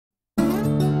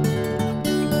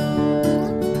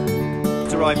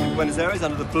arrived in Buenos Aires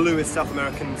under the bluest South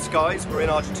American skies. We're in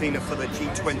Argentina for the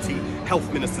G20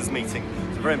 Health Ministers meeting.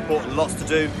 It's very important, lots to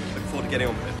do. Look forward to getting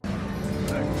on with it.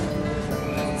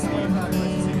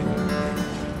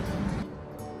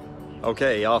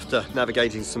 Okay, after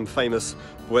navigating some famous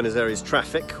Buenos Aires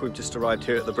traffic, we've just arrived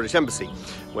here at the British Embassy,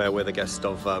 where we're the guest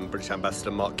of British Ambassador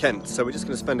Mark Kent. So we're just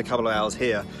going to spend a couple of hours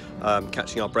here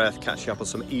catching our breath, catching up on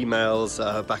some emails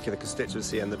back in the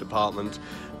constituency and the department.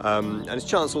 And it's a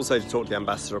chance also to talk to the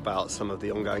Ambassador about some of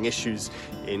the ongoing issues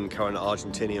in current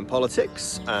Argentinian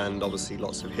politics, and obviously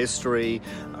lots of history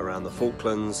around the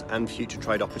Falklands and future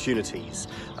trade opportunities.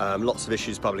 Lots of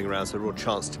issues bubbling around, so a real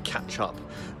chance to catch up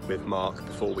with Mark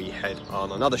before we head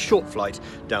on another short flight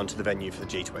down to the venue for the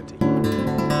G20.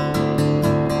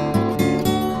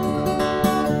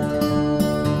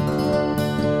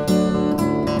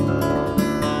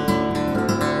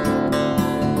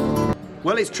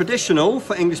 Well, it's traditional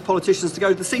for English politicians to go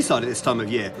to the seaside at this time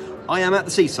of year. I am at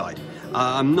the seaside.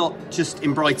 I'm not just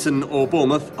in Brighton or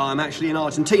Bournemouth, I'm actually in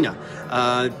Argentina.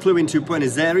 Flew into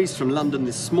Buenos Aires from London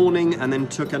this morning and then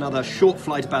took another short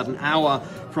flight, about an hour,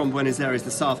 from Buenos Aires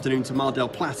this afternoon to Mar del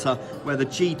Plata, where the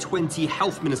G20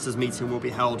 Health Ministers meeting will be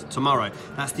held tomorrow.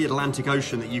 That's the Atlantic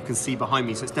Ocean that you can see behind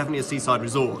me, so it's definitely a seaside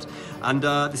resort. And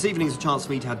this evening is a chance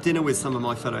for me to have dinner with some of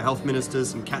my fellow health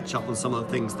ministers and catch up on some of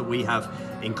the things that we have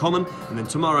in common. And then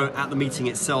tomorrow at the meeting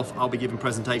itself, I'll be giving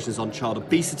presentations on child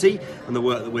obesity and the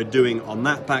work that we're doing on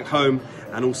that back home,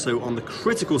 and also on the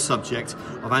critical subject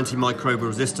of antimicrobial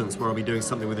resistance, where I'll be doing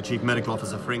something with the Chief Medical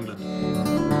Officer for England.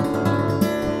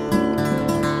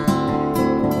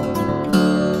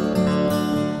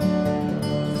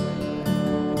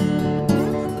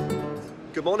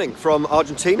 Good morning from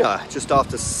Argentina, just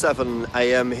after 7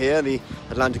 AM here. The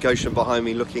Atlantic Ocean behind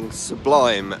me looking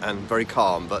sublime and very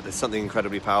calm, but there's something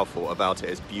incredibly powerful about it.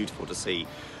 It's beautiful to see.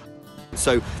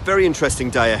 So, very interesting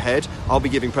day ahead. I'll be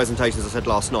giving presentations, as I said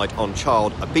last night, on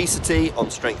child obesity,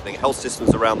 on strengthening health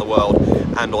systems around the world,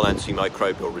 and on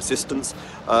antimicrobial resistance.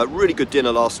 Really good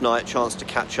dinner last night, chance to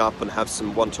catch up and have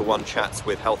some one-to-one chats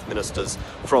with health ministers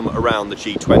from around the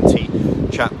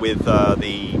G20. Chat with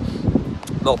the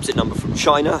opposite number from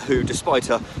China, who, despite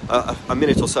a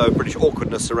minute or so of British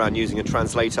awkwardness around using a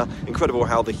translator, incredible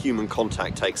how the human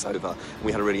contact takes over. And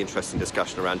we had a really interesting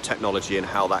discussion around technology and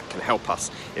how that can help us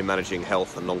in managing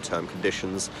health and long-term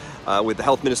conditions. With the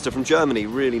health minister from Germany,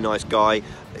 really nice guy.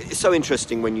 It's so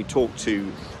interesting when you talk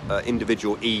to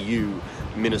individual EU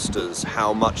ministers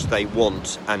how much they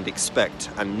want and expect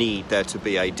and need there to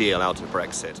be a deal out of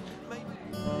Brexit.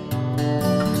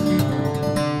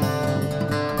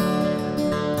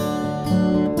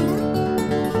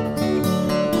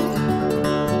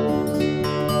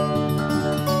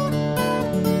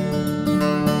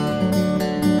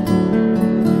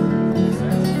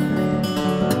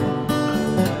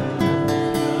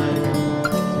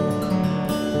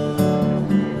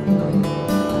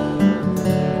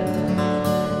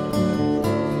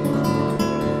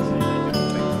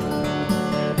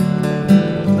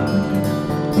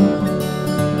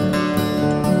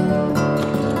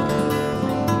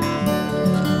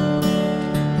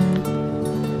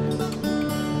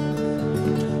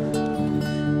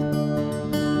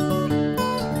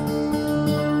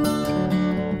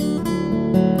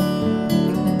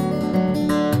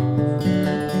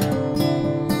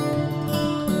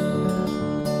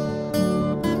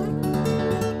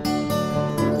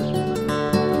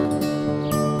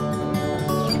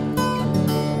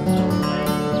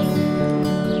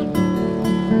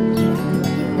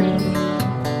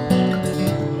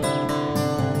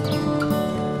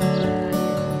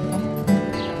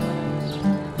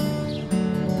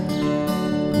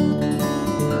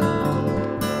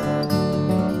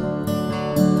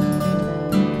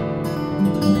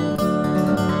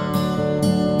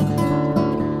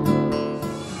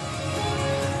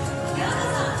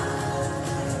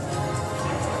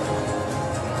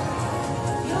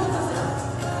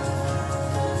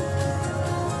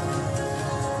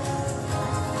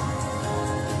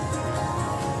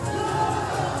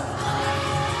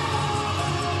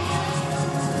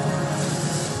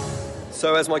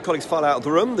 So as my colleagues file out of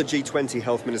the room, the G20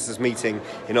 Health Ministers meeting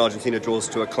in Argentina draws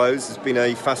to a close. It's been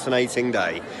a fascinating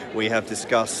day. We have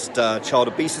discussed child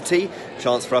obesity,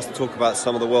 chance for us to talk about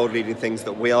some of the world-leading things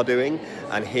that we are doing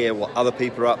and hear what other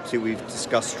people are up to. We've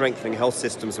discussed strengthening health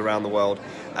systems around the world,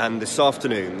 And this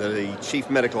afternoon, the Chief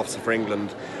Medical Officer for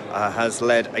England has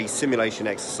led a simulation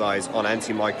exercise on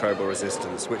antimicrobial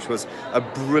resistance, which was a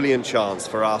brilliant chance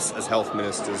for us as health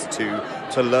ministers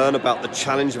to learn about the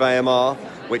challenge of AMR,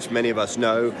 which many of us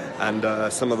know,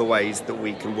 and some of the ways that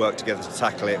we can work together to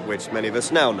tackle it, which many of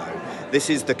us now know. This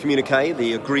is the communique,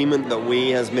 the agreement that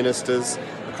we as ministers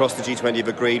across the G20 have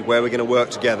agreed where we're going to work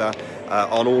together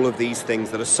on all of these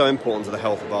things that are so important to the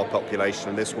health of our population,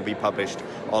 and this will be published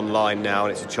online now,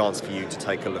 and it's a chance for you to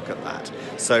take a look at that.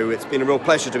 So it's been a real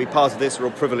pleasure to be part of this, a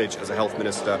real privilege as a health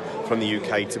minister from the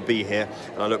UK to be here,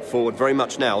 and I look forward very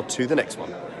much now to the next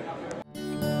one.